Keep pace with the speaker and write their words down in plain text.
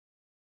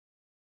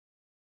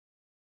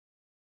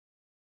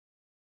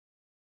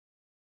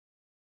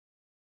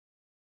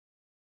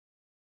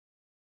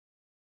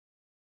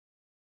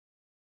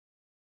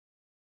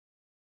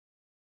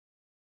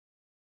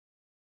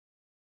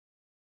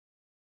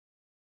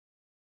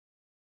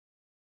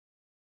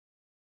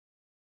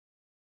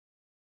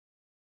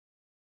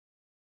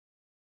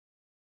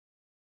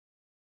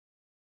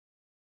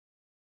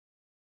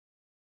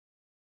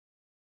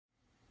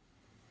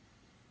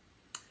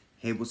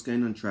Hey, what's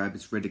going on, tribe?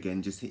 It's Fred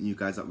again, just hitting you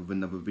guys up with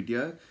another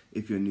video.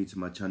 If you're new to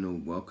my channel,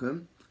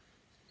 welcome.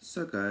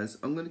 So guys,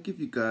 I'm going to give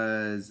you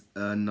guys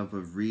another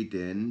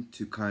reading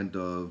to kind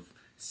of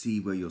see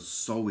where your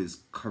soul is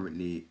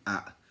currently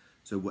at.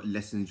 So what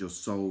lessons your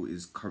soul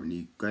is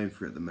currently going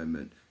through at the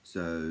moment.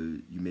 So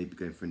you may be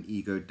going through an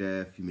ego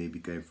death, you may be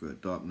going through a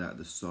dark night of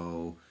the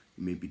soul,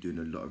 you may be doing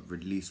a lot of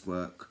release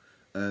work.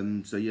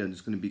 So yeah, I'm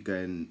just going to be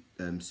going,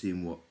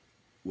 seeing what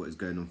is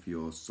going on for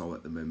your soul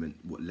at the moment,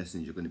 what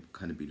lessons you're going to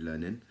kind of be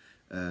learning.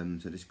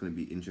 So this is going to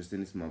be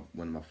interesting. It's one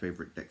of my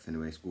favorite decks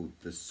anyway. It's called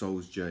The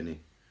Soul's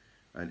Journey.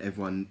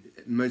 And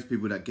most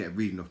people that get a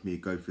reading off me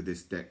go for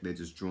this deck. They're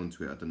just drawn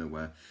to it. I don't know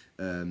why.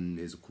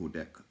 It's a cool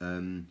deck.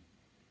 And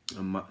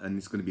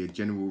it's going to be a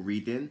general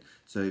reading.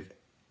 So if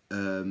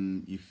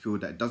you feel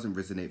that it doesn't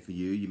resonate for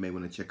you, you may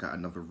want to check out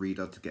another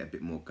reader to get a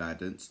bit more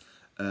guidance.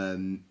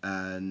 And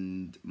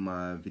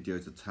my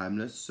videos are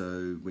timeless.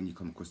 So when you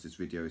come across this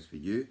video, it's for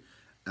you.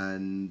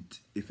 And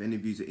if any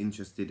of you are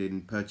interested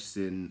in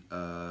purchasing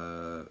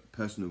a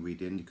personal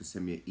reading, you can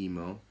send me an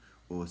email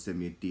or send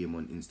me a DM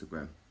on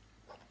Instagram.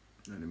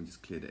 Right, let me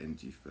just clear the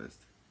energy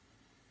first.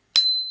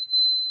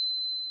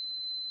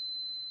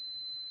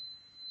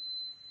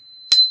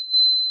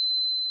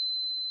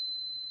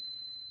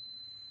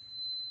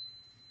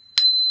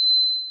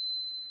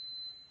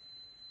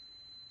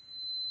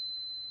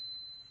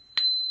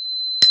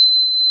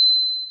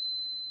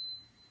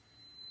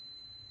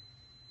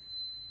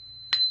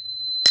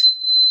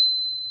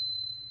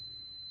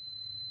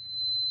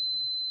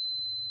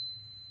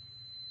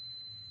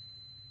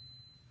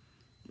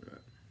 Right,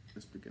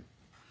 let's begin.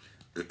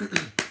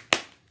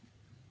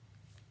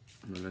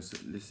 Well,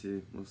 let's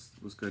see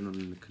what's going on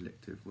in the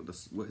collective. What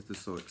is the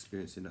soul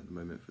experiencing at the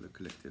moment for the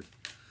collective?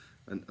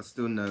 And I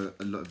still know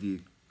a lot of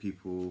you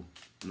people,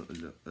 not a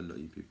lot of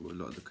you people, a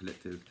lot of the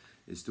collective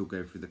is still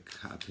going through the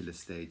caterpillar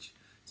stage.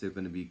 So they're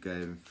going to be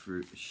going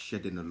through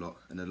shedding a lot,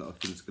 and a lot of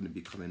things are going to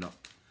be coming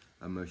up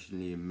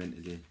emotionally and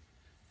mentally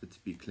for to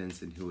be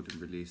cleansed and healed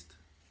and released,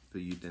 for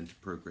you then to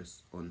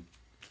progress on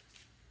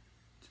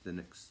to the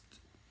next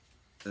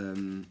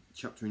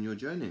chapter in your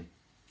journey.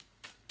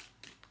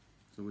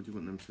 So what do you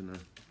want them to know?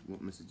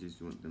 What messages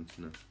do you want them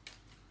to know?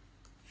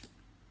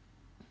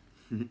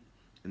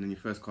 And then your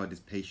first card is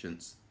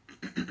patience.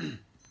 And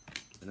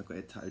I've got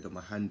it tattooed on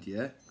my hand,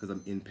 yeah, because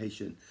I'm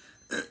impatient.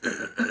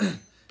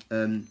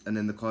 And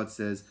then the card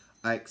says,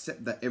 I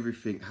accept that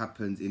everything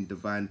happens in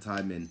divine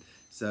timing.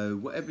 So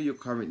whatever you're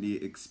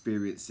currently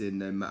experiencing,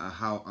 no matter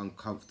how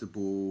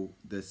uncomfortable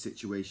the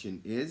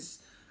situation is,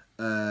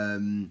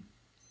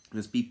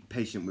 just be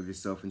patient with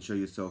yourself and show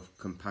yourself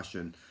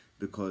compassion,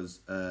 because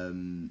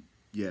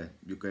yeah,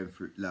 you're going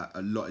through, like,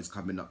 a lot is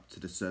coming up to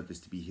the surface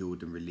to be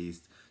healed and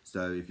released.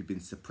 So if you've been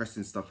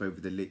suppressing stuff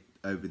over the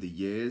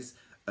years,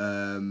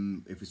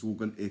 if it's all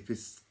gonna,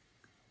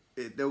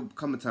 there'll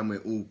come a time where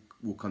it all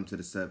will come to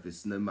the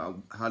surface. No matter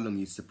how long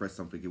you suppress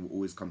something, it will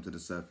always come to the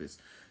surface.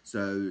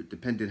 So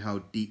depending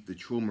how deep the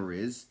trauma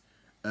is,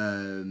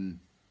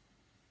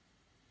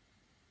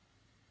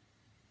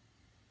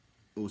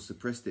 or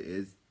suppressed it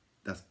is,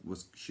 that's what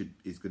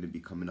is going to be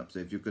coming up. So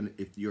if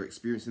you're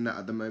experiencing that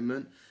at the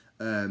moment,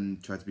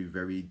 try to be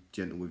very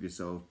gentle with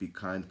yourself, be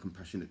kind,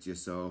 compassionate to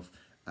yourself.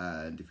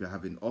 And if you're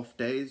having off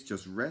days,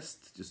 just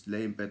rest, just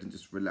lay in bed and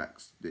just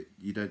relax.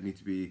 You don't need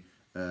to be,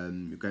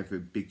 you're going through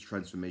a big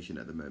transformation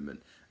at the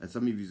moment. And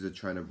some of you are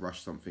trying to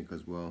rush something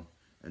as well.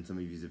 And some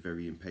of you are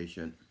very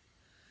impatient.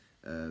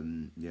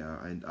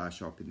 Yeah, and I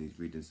sharpen these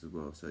readings as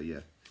well. So yeah,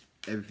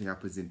 everything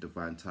happens in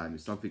divine time. If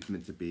something's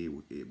meant to be,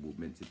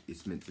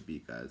 it's meant to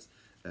be, guys.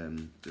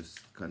 Just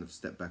kind of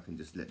step back and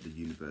just let the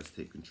universe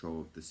take control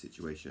of the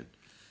situation,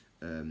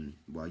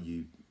 while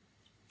you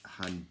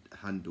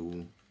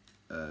handle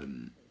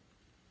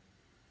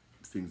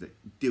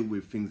deal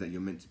with things that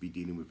you're meant to be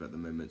dealing with at the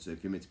moment. So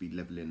if you're meant to be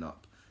leveling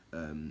up,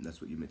 that's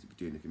what you're meant to be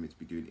doing. If you're meant to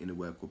be doing inner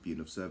work or being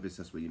of service,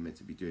 that's what you're meant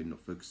to be doing,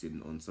 not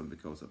focusing on something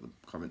else at the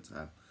current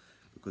time,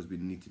 because we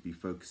need to be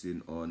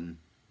focusing on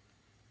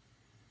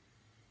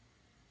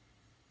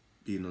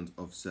being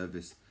of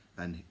service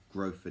and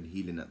growth and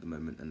healing at the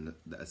moment, and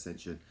the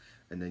ascension.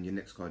 And then your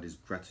next card is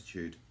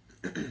gratitude.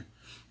 And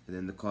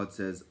then the card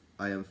says,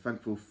 I am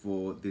thankful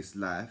for this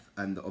life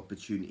and the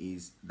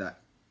opportunities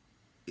that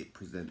it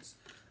presents.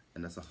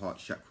 And that's a heart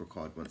chakra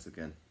card once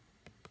again.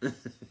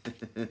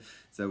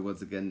 So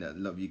once again, a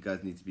lot of you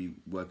guys need to be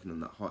working on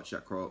that heart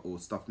chakra, or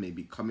stuff may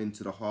be coming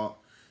to the heart.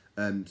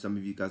 Some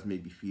of you guys may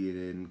be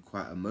feeling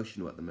quite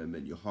emotional at the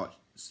moment. Your heart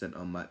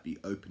center might be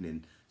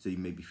opening, so you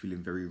may be feeling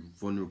very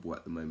vulnerable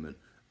at the moment.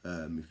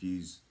 If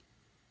you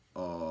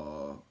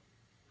are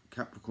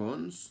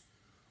Capricorns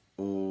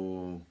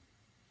or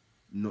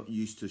not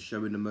used to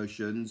showing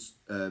emotions,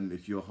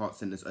 if your heart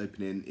center's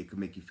opening, it can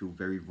make you feel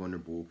very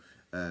vulnerable,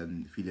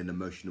 feeling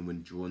emotional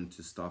when drawn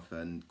to stuff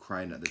and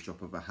crying at the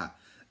drop of a hat.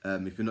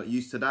 If you're not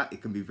used to that,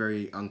 it can be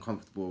very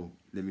uncomfortable,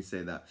 let me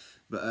say that.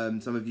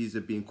 But some of you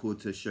are being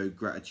called to show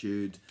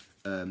gratitude.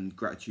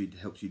 Gratitude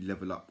helps you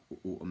level up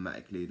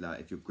automatically. Like,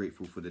 if you're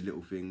grateful for the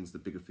little things, the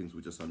bigger things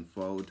will just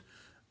unfold.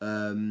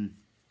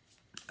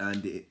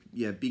 And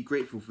yeah, be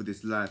grateful for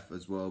this life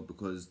as well,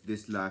 because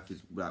this life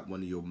is like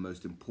one of your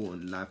most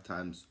important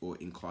lifetimes or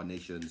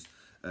incarnations,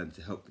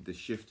 to help with the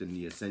shift and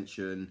the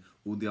ascension.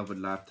 All the other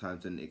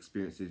lifetimes and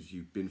experiences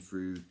you've been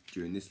through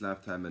during this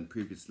lifetime and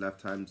previous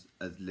lifetimes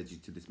has led you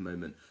to this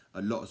moment.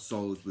 A lot of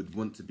souls would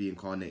want to be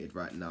incarnated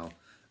right now.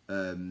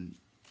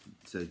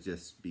 So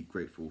just be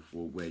grateful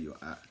for where you're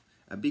at,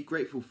 and be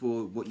grateful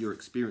for what you're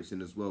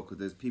experiencing as well, because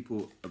there's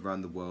people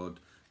around the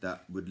world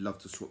that would love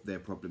to swap their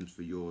problems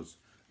for yours.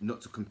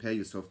 Not to compare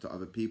yourself to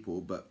other people,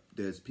 but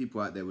there's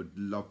people out there would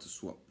love to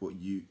swap what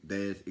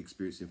they're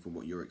experiencing for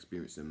what you're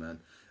experiencing,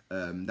 man.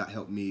 That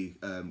helped me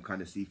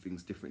kind of see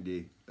things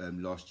differently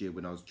last year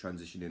when I was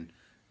transitioning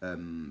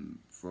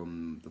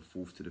from the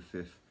fourth to the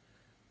fifth,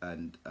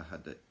 and I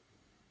had the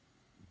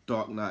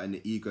dark night and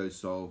the ego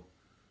soul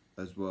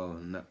as well,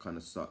 and that kind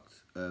of sucked.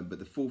 But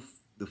the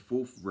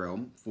fourth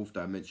realm, fourth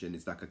dimension,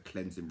 is like a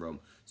cleansing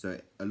realm.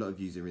 So a lot of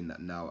you are in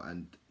that now,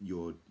 and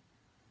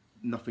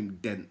nothing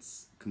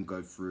dense can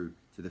go through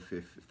to the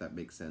fifth, if that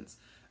makes sense.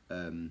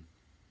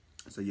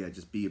 So yeah,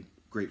 just be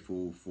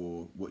grateful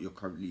for what you're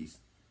currently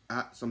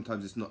at.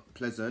 Sometimes it's not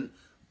pleasant,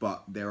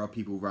 but there are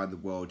people around the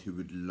world who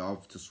would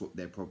love to swap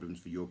their problems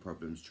for your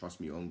problems. Trust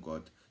me on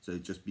God. So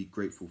just be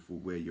grateful for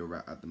where you're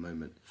at the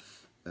moment.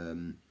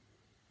 And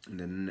then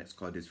the next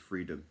card is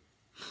freedom.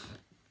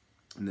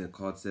 And the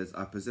card says,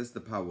 I possess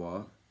the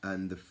power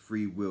and the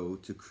free will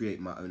to create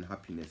my own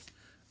happiness.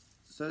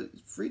 So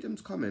freedom's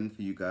coming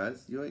for you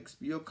guys.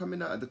 You're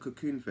coming out of the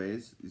cocoon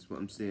phase, is what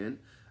I'm seeing.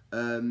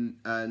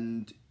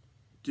 And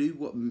do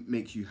what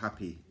makes you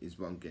happy is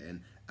what I'm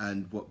getting,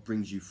 and what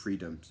brings you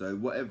freedom. So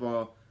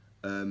whatever,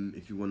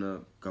 if you want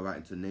to go out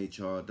into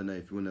nature, I don't know,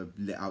 if you want to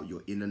let out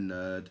your inner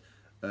nerd,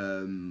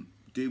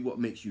 do what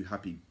makes you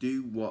happy.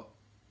 Do what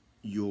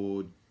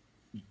you're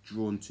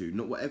drawn to,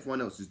 not what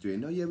everyone else is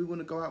doing. No, yeah, we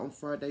want to go out on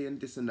Friday and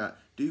this and that.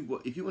 Do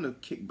what, if you want to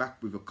kick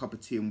back with a cup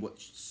of tea and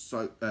watch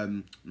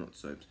not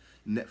soaps,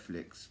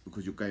 Netflix,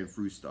 because you're going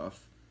through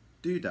stuff,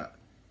 do that.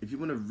 If you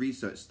want to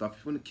research stuff,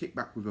 if you want to kick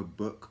back with a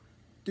book,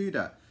 do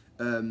that.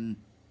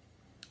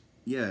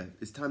 Yeah,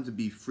 it's time to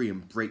be free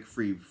and break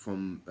free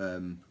from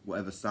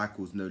whatever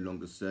cycles no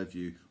longer serve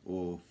you,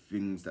 or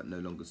things that no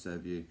longer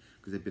serve you,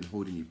 because they've been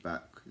holding you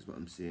back, is what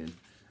I'm seeing.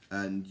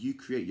 And you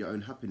create your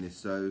own happiness.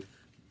 So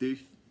do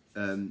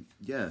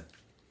yeah,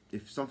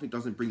 if something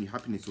doesn't bring you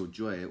happiness or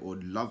joy or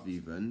love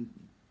even,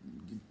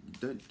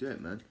 don't do it,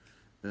 man.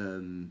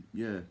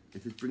 Yeah,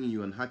 if it's bringing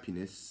you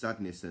unhappiness,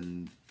 sadness,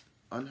 and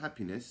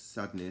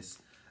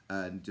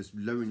and just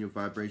lowering your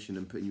vibration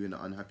and putting you in an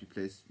unhappy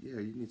place, yeah,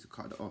 you need to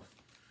cut it off.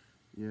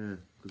 Yeah,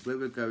 because where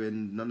we're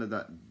going, none of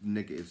that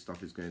negative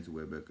stuff is going to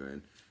where we're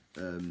going.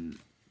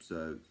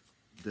 So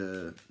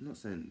I'm not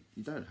saying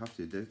you don't have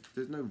to.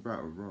 There's no right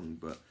or wrong,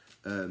 but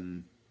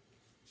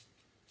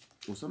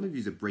well, some of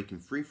you are breaking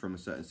free from a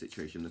certain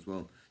situation as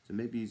well. So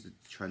maybe you're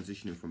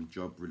transitioning from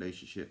job,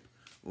 relationship,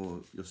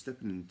 or you're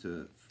stepping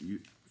into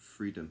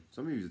freedom.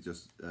 Some of you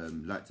just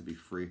like to be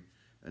free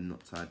and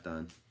not tied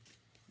down,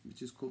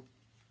 which is cool.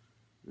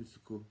 It's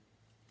cool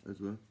as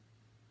well.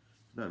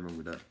 There's nothing wrong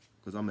with that,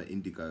 because I'm an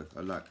indigo.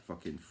 I like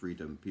fucking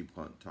freedom.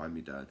 People can't tie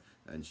me down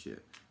and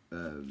shit.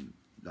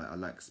 Like, I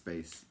like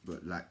space,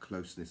 but like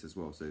closeness as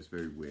well. So it's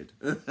very weird.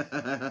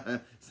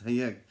 So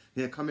yeah,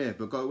 come here,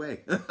 but go away.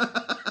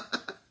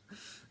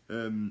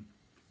 And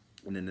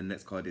then the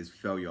next card is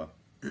failure.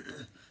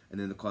 And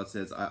then the card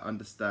says, I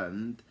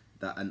understand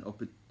that a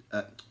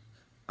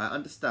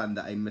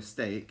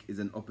mistake is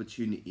an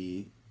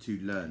opportunity to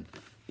learn.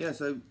 Yeah,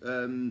 so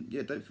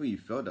yeah, don't feel you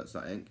failed at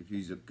something. If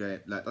you go,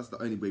 like, that's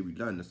the only way we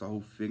learn. That's the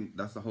whole thing.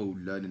 That's the whole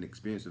learning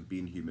experience of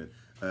being human.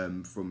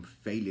 From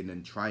failing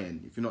and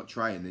trying. If you're not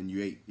trying, then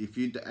you ain't. If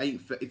you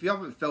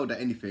haven't failed at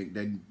anything,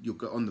 then you're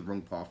on the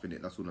wrong path in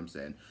it. That's what I'm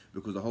saying.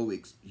 Because the whole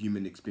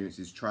human experience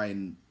is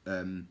trial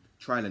and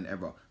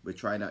error. We're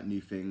trying out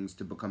new things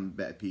to become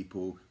better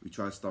people. We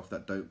try stuff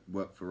that don't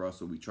work for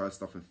us, or we try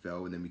stuff and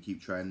fail, and then we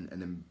keep trying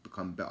and then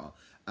become better.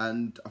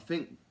 And I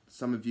think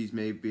some of you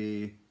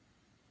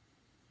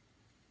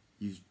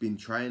you've been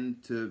trying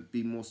to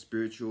be more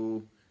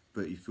spiritual,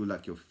 but you feel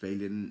like you're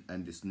failing,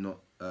 and it's not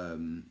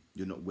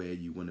you're not where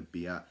you want to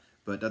be at.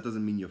 But that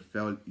doesn't mean you're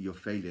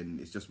failing.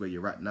 It's just where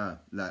you're at now.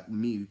 Like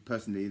me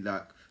personally,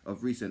 like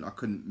of recent, I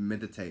couldn't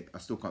meditate. I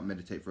still can't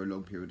meditate for a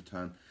long period of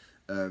time.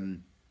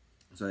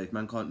 So if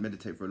man can't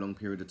meditate for a long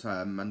period of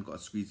time, man got to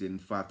squeeze in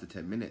 5 to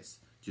 10 minutes.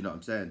 Do you know what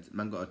I'm saying?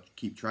 Man got to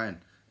keep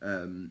trying.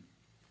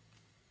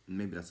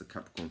 Maybe that's a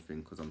Capricorn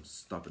thing, because I'm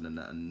stubborn and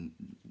that. And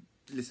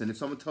listen, if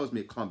someone tells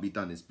me it can't be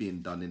done, it's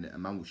being done in it,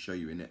 and man will show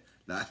you in it.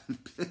 Like,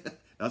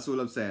 that's all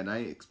I'm saying. I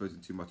ain't exposing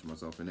too much of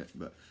myself in it,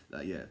 but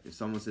like, yeah, if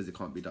someone says it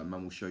can't be done,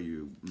 man will show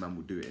you. Man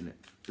will do it in it.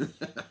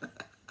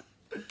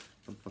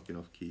 I'm fucking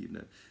off key, you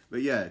know.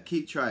 But yeah,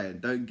 keep trying.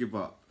 Don't give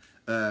up.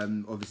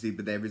 Obviously,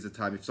 but there is a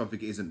time if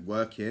something isn't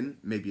working,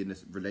 maybe in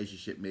this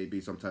relationship, maybe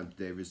sometimes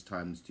there is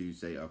times to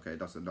say, okay,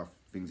 that's enough,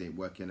 things ain't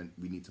working and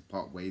we need to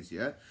part ways,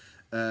 yeah.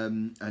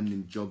 And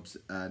in jobs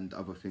and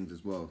other things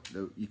as well.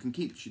 You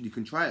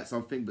can try at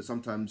something, but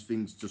sometimes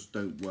things just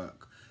don't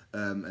work.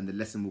 and the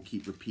lesson will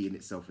keep repeating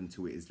itself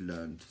until it is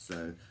learned.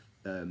 So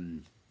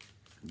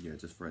yeah,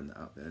 just throwing that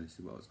out there. Let's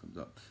see what else comes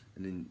up.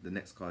 And then the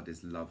next card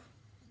is love.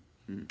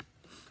 And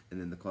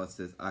then the card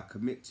says, I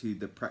commit to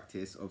the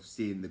practice of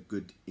seeing the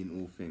good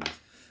in all things.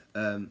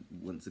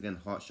 Once again,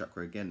 heart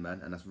chakra again,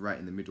 man, and that's right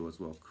in the middle as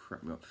well.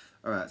 Crap me up.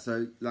 All right,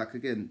 so like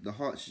again, the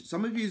heart.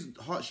 Some of you's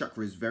heart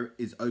chakra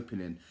is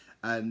opening,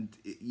 and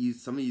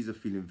some of you are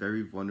feeling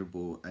very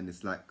vulnerable, and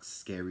it's like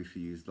scary for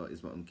you. Is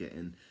what I'm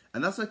getting,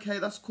 and that's okay.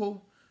 That's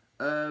cool.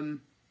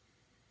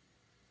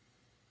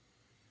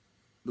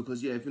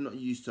 Because yeah, if you're not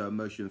used to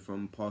emotion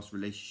from past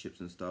relationships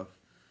and stuff,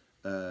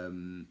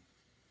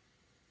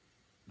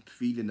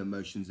 feeling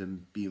emotions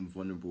and being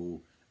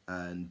vulnerable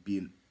and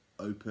being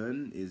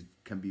open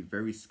can be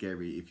very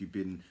scary if you've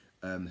been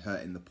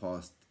hurt in the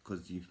past,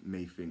 because you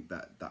may think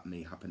that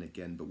may happen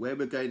again. But where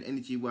we're going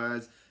energy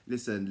wise,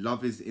 listen,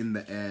 love is in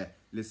the air.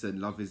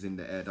 Listen, love is in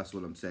the air. That's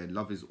all I'm saying.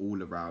 Love is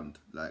all around,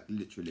 like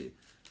literally.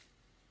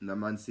 Now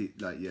man see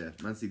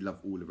love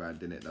all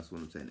around, innit? That's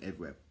what I'm saying.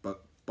 Everywhere,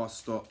 but bus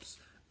stops,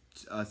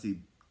 I see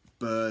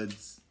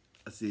birds,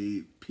 I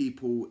see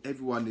people.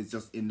 Everyone is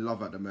just in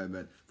love at the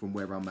moment from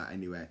where I'm at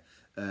anyway.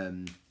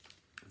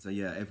 So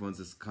yeah, everyone's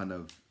just kind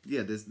of,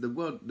 yeah, there's the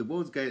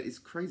world's going, it's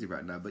crazy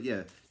right now. But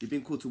yeah, you've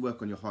been called to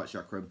work on your heart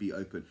chakra and be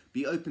open.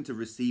 Be open to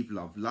receive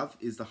love. Love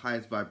is the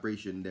highest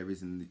vibration there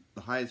is in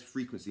the highest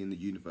frequency in the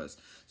universe.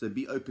 So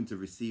be open to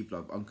receive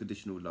love,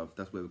 unconditional love.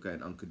 That's where we're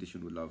going.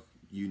 Unconditional love,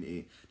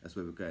 unity. That's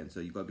where we're going. So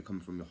you got to be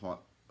coming from your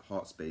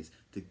heart space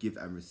to give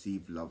and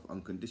receive love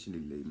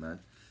unconditionally, man.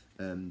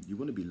 You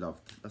want to be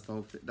loved. That's the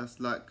whole thing. That's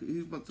like,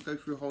 who wants to go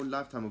through a whole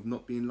lifetime of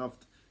not being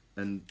loved?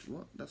 And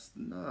what? That's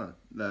nah.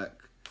 Like,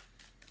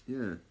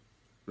 yeah.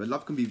 But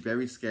love can be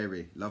very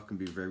scary. Love can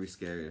be very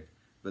scary.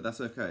 But that's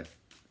okay.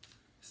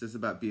 It's just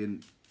about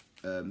being,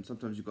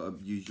 sometimes you've got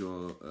to use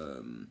your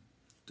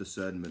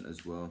discernment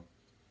as well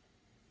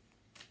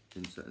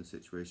in certain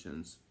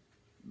situations.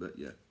 But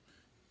yeah.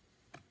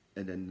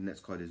 And then the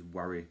next card is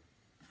worry.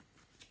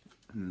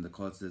 And the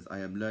card says, I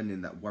am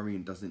learning that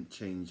worrying doesn't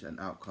change an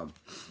outcome.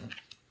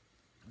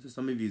 So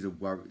some of you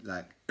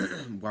are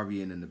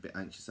worrying and a bit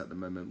anxious at the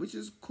moment, which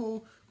is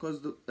cool,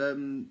 because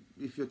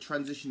if you're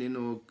transitioning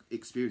or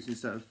experiencing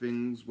certain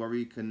things,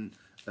 worry can,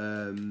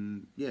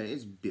 yeah,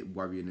 it's a bit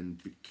worrying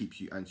and keeps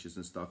you anxious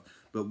and stuff.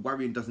 But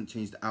worrying doesn't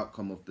change the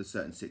outcome of the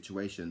certain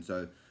situation.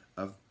 So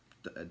I've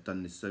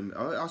done this so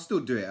I'll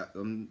still do it.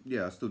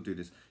 Yeah, I still do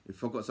this.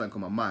 If I've got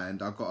something on my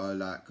mind, I've got to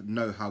like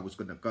know how it's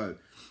gonna go.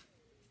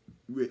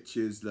 Which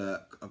is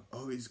like,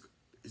 oh, is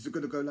it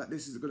gonna go like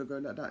this? Is it gonna go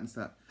like that? And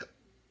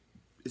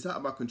it's out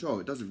of my control.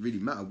 It doesn't really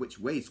matter which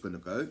way it's gonna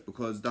go,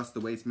 because that's the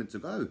way it's meant to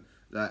go.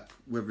 Like,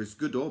 whether it's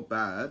good or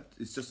bad,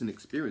 it's just an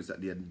experience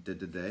at the end of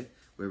the day.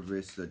 Whether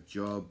it's a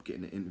job,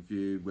 getting an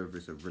interview, whether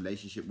it's a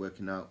relationship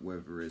working out,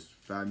 whether it's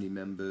family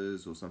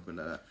members or something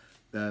like that.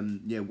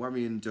 Yeah,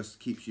 worrying just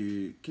keeps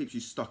you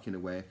stuck in a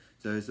way.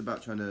 So it's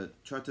about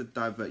try to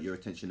divert your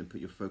attention and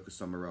put your focus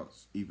somewhere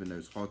else, even though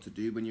it's hard to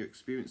do when you're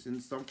experiencing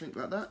something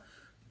like that.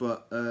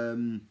 But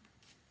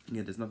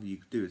yeah, there's nothing you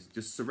can do. It's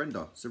just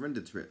surrender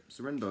to it,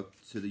 surrender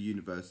to the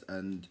universe,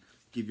 and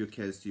give your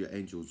cares to your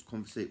angels.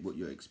 Conversate what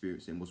you're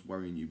experiencing, what's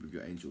worrying you with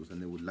your angels,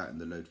 and they will lighten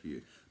the load for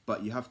you.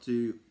 But you have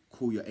to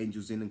call your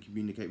angels in and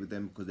communicate with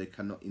them, because they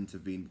cannot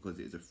intervene, because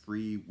it is a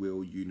free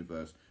will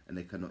universe and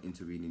they cannot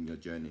intervene in your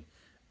journey.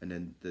 And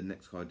then the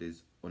next card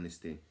is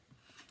honesty.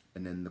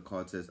 And then the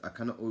card says, I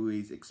cannot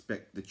always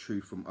expect the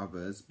truth from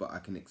others, but I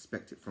can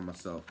expect it from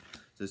myself.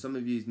 So some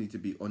of you need to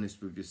be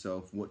honest with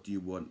yourself. What do you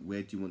want?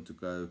 Where do you want to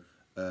go?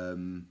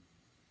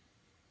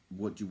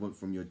 What do you want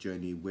from your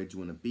journey? Where do you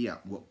want to be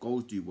at? What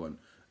goals do you want?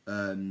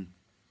 And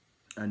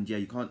yeah,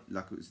 you can't,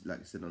 like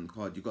I said on the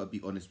card, you got to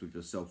be honest with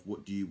yourself.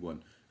 What do you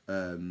want?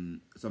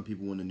 Some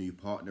people want a new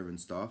partner and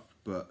stuff,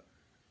 but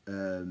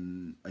are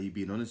you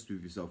being honest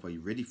with yourself? Are you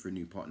ready for a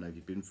new partner? Have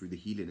you been through the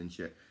healing and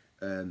shit?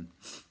 And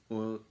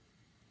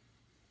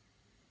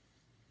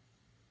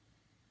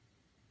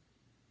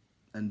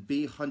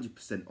be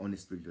 100%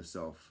 honest with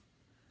yourself.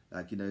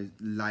 Like, you know,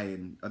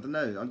 lying. I don't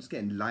know. I'm just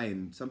getting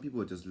lying. Some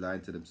people are just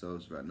lying to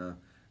themselves right now.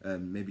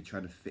 Maybe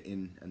trying to fit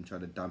in and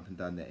trying to dampen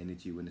down their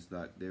energy when it's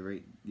like,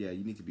 yeah,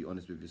 you need to be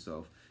honest with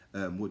yourself.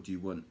 What do you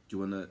want? Do you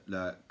want to,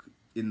 like,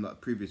 in the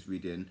previous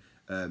reading,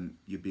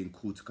 you're being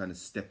called to kind of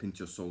step into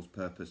your soul's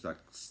purpose, like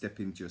step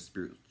into your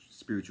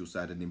spiritual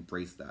side and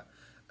embrace that.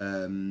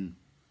 And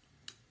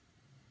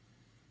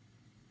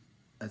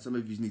some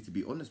of you need to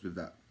be honest with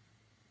that,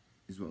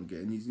 is what I'm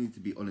getting. You need to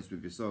be honest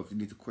with yourself. You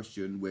need to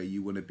question where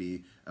you want to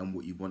be and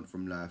what you want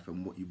from life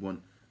and what you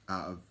want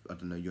out of, I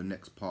don't know, your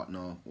next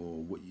partner,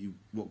 or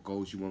what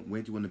goals you want.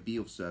 Where do you want to be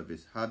of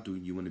service? How do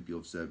you want to be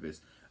of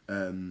service?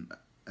 And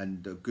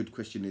a good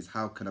question is,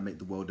 how can I make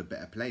the world a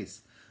better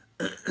place?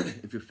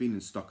 If you're feeling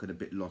stuck and a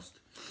bit lost,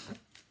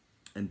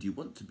 and do you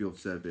want to be of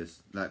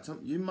service? Like,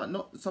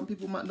 some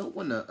people might not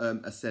want to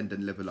ascend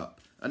and level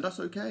up, and that's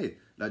okay.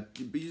 Like,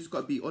 but you just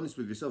got to be honest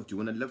with yourself. Do you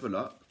want to level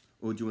up,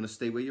 or do you want to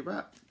stay where you're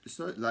at?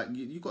 So, like,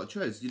 you got a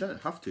choice. You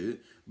don't have to,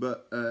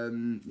 but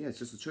yeah, it's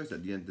just a choice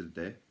at the end of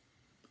the day.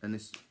 and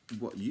it's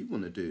what you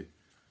want to do,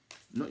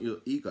 not your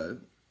ego.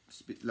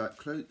 Like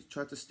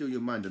try to steal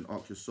your mind and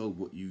ask your soul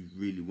what you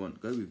really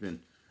want. Go within.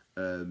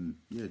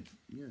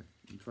 Yeah,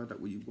 and find out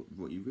what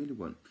you really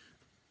want.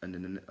 And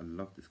then I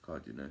love this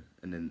card, you know.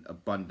 And then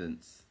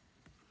abundance.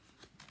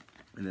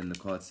 And then the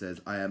card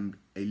says, I am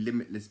a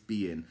limitless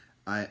being.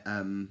 I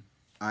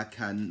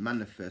can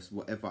manifest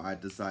whatever I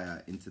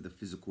desire into the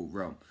physical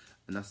realm.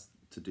 And that's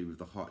to do with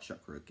the heart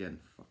chakra again.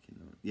 Fucking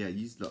hell. Yeah,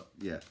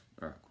 yeah.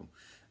 Alright, cool.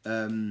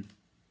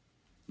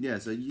 Yeah,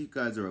 so you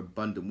guys are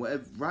abundant.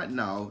 Whatever right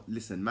now,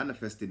 listen,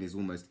 manifesting is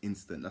almost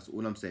instant. That's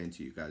all I'm saying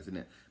to you guys, isn't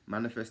it?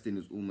 Manifesting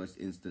is almost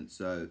instant.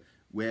 So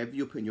wherever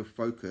you're putting your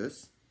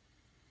focus,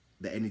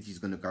 the energy is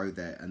going to go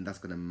there, and that's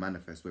going to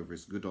manifest, whether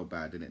it's good or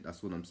bad, innit?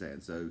 That's what I'm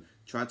saying. So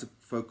try to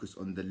focus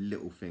on the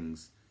little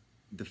things,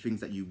 the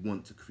things that you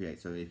want to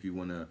create. So if you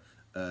want to,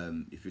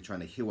 if you're trying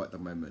to heal at the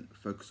moment,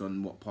 focus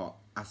on what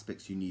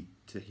aspects you need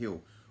to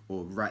heal,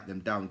 or write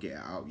them down, get it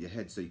out of your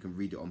head so you can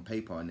read it on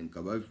paper and then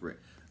go over it.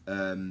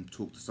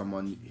 Talk to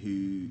someone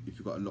who, if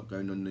you've got a lot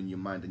going on in your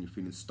mind and you're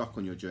feeling stuck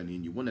on your journey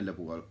and you want to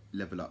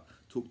level up,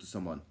 talk to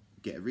someone,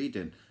 get a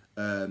reading,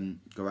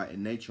 go out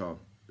in nature.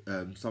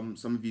 Some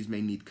of you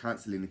may need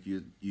counselling if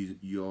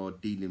you're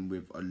dealing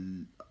with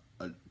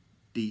a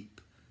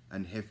deep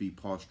and heavy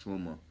past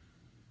trauma,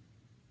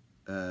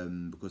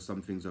 because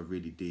some things are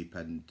really deep,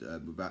 and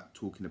without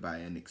talking about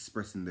it and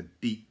expressing the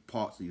deep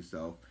parts of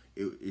yourself,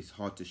 it's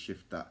hard to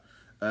shift that.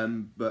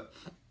 But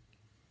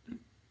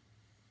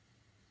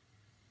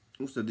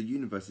also the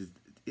universe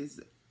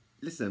is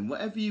listen,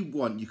 whatever you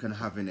want you can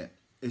have in it.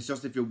 It's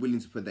just if you're willing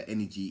to put the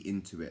energy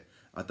into it.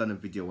 I've done a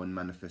video on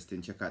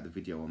manifesting. Check out the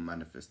video on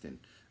manifesting,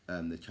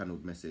 the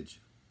channeled message.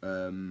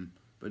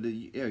 But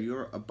yeah,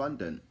 you're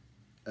abundant,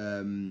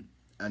 and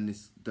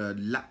it's the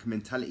lack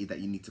mentality that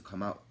you need to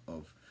come out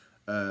of,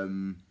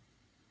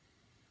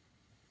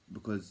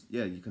 because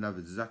yeah, you can have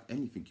exact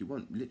anything you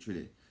want,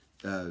 literally,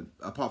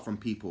 apart from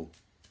people,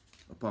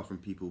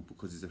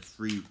 because it's a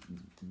free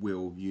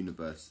will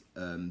universe.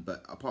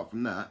 But apart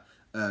from that,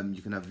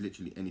 you can have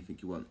literally anything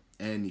you want.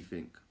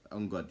 Anything.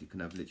 On God, you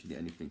can have literally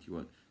anything you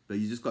want. But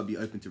you just gotta be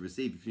open to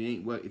receive. If you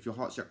ain't if your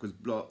heart chakra's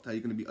blocked, how are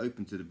you gonna be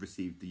open to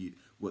receive the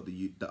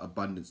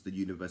abundance the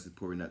universe is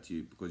pouring out to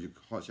you, because your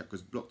heart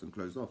chakra's blocked and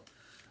closed off.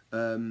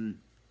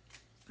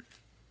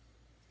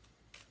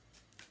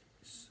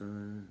 So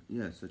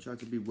yeah, so try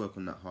to work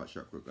on that heart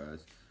chakra,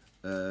 guys.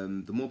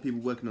 The more people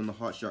working on the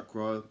heart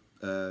chakra,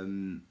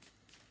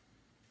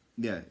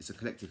 yeah, it's a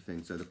collective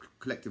thing. So the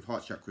collective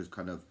heart chakra is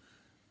kind of,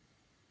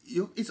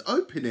 it's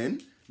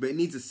opening, but it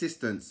needs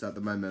assistance at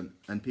the moment,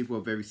 and people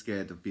are very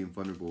scared of being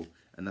vulnerable,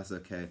 and that's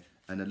okay.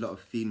 And a lot of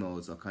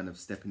females are kind of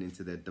stepping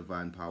into their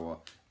divine power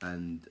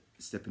and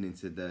stepping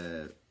into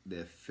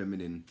their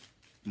feminine,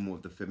 more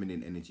of the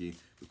feminine energy,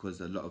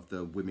 because a lot of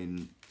the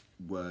women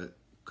were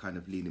kind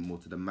of leaning more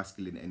to the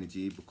masculine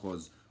energy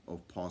because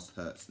of past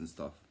hurts and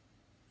stuff,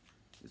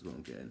 is what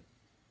I'm getting.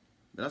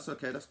 But that's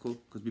okay, that's cool,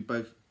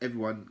 because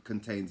everyone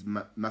contains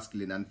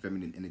masculine and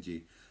feminine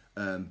energy.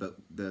 But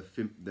the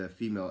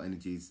female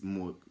energy is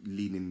more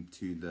leaning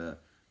to the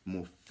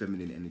more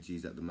feminine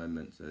energies at the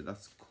moment, so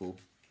that's cool.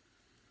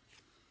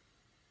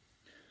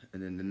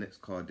 And then the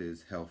next card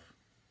is health,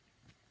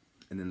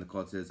 and then the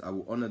card says, I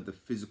will honor the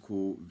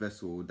physical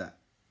vessel that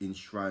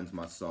enshrines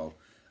my soul.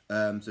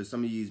 So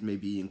some of you may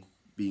be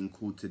being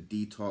called to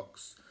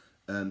detox.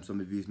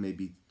 Some of you may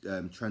be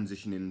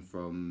transitioning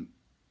from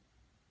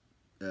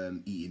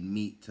eating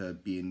meat to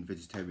being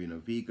vegetarian or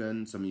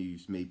vegan. Some of you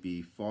may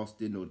be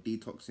fasting or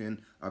detoxing.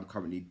 I'm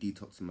currently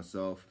detoxing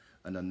myself,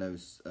 and I know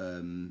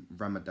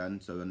Ramadan,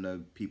 so I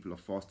know people are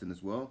fasting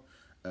as well,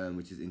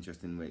 which is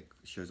interesting when it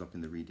shows up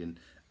in the reading.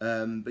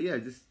 But yeah,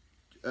 just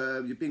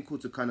you're being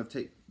called to kind of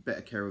take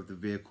better care of the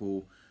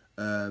vehicle,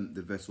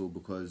 the vessel,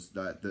 because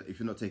if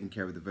you're not taking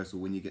care of the vessel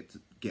when you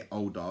get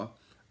older,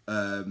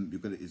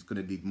 it's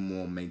gonna need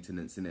more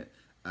maintenance in it,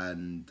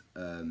 and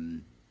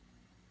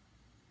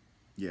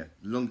yeah,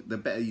 the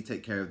better you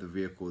take care of the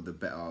vehicle, the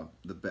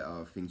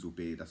better things will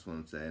be. That's what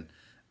I'm saying.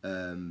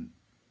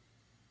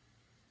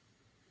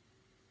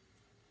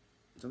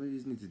 Some of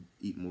you need to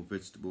eat more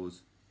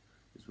vegetables,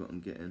 is what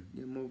I'm getting.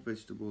 Yeah, more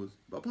vegetables.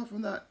 But apart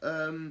from that,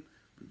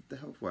 the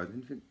health wise,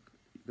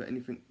 got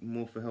anything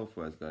more for health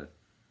wise, guys?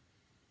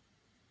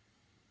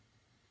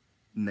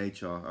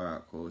 Nature.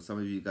 Alright, cool. Some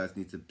of you guys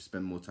need to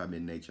spend more time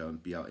in nature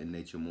and be out in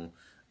nature more,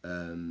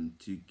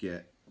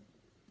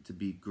 to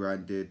be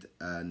grounded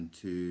and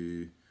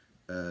to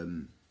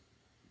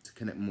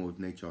connect more with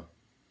nature.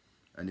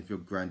 And if you're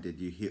grounded,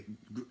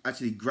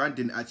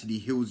 grounding actually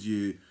heals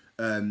you.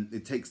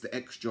 It takes the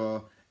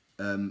extra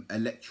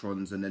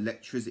electrons and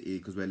electricity,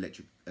 because we're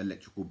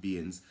electrical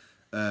beings.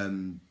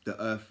 The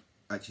earth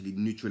actually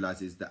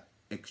neutralizes that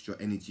extra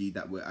energy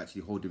that we're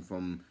actually holding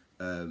from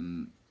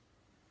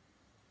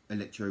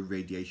electro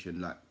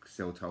radiation, like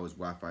cell towers,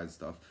 Wi-Fi and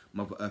stuff.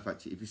 Mother Earth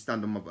actually, if you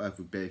stand on Mother Earth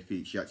with bare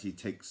feet, she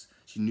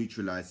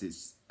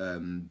neutralizes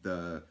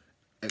the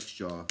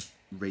extra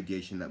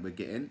radiation that we're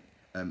getting,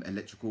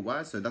 electrical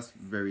wise. So that's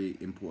very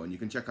important. You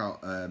can check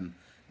out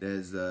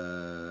There's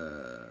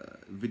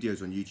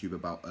videos on YouTube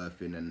about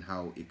earthing and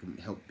how it can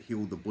help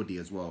heal the body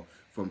as well,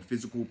 from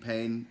physical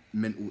pain,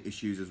 mental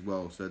issues as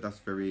well. So that's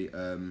very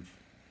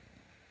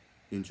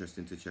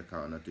interesting to check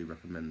out, and I do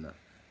recommend that.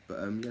 But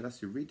yeah,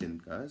 that's your reading,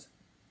 guys.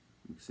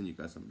 Send you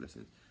guys some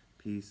blessings.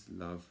 Peace,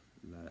 love,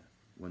 light,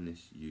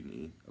 oneness,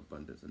 unity,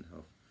 abundance, and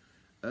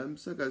health.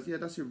 So guys, yeah,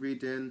 that's your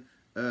reading.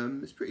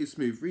 It's pretty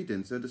smooth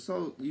reading. So the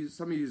soul,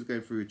 some of you are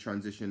going through a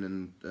transition,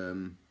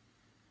 and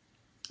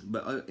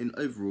but in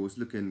overall, it's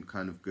looking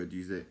kind of good.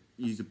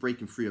 Use a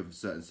breaking free of a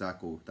certain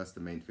cycle. That's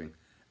the main thing,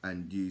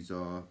 and you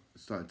are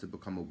starting to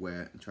become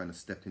aware and trying to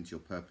step into your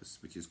purpose,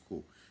 which is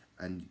cool.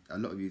 And a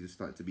lot of you are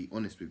starting to be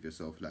honest with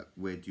yourself, like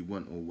where do you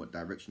want or what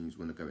direction you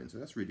want to go in. So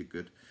that's really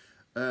good.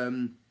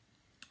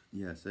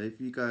 Yeah, so if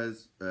you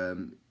guys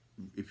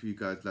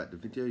like the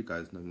video, you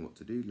guys know what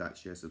to do. Like,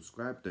 share,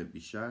 subscribe. Don't be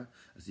shy.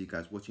 I see you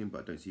guys watching,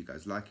 but I don't see you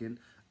guys liking.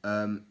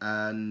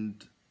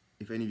 And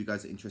if any of you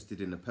guys are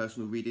interested in a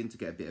personal reading to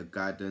get a bit of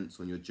guidance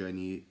on your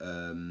journey,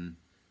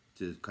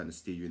 to kind of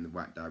steer you in the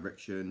right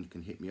direction, you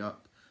can hit me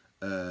up.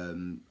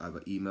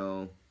 Either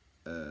email,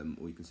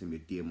 or you can send me a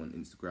DM on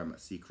Instagram at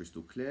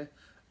 @crystalclear.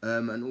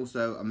 And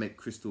also I make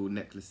crystal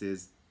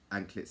necklaces,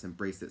 anklets and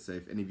bracelets, so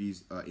if any of you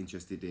are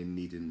interested in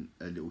needing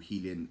a little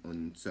healing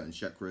on certain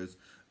chakras,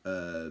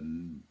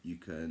 you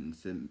can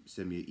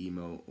send me an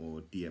email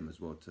or DM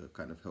as well to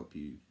kind of help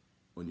you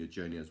on your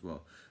journey as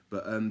well.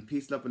 But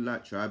peace, love and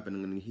light, tribe, and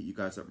I'm going to hit you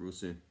guys up real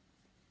soon.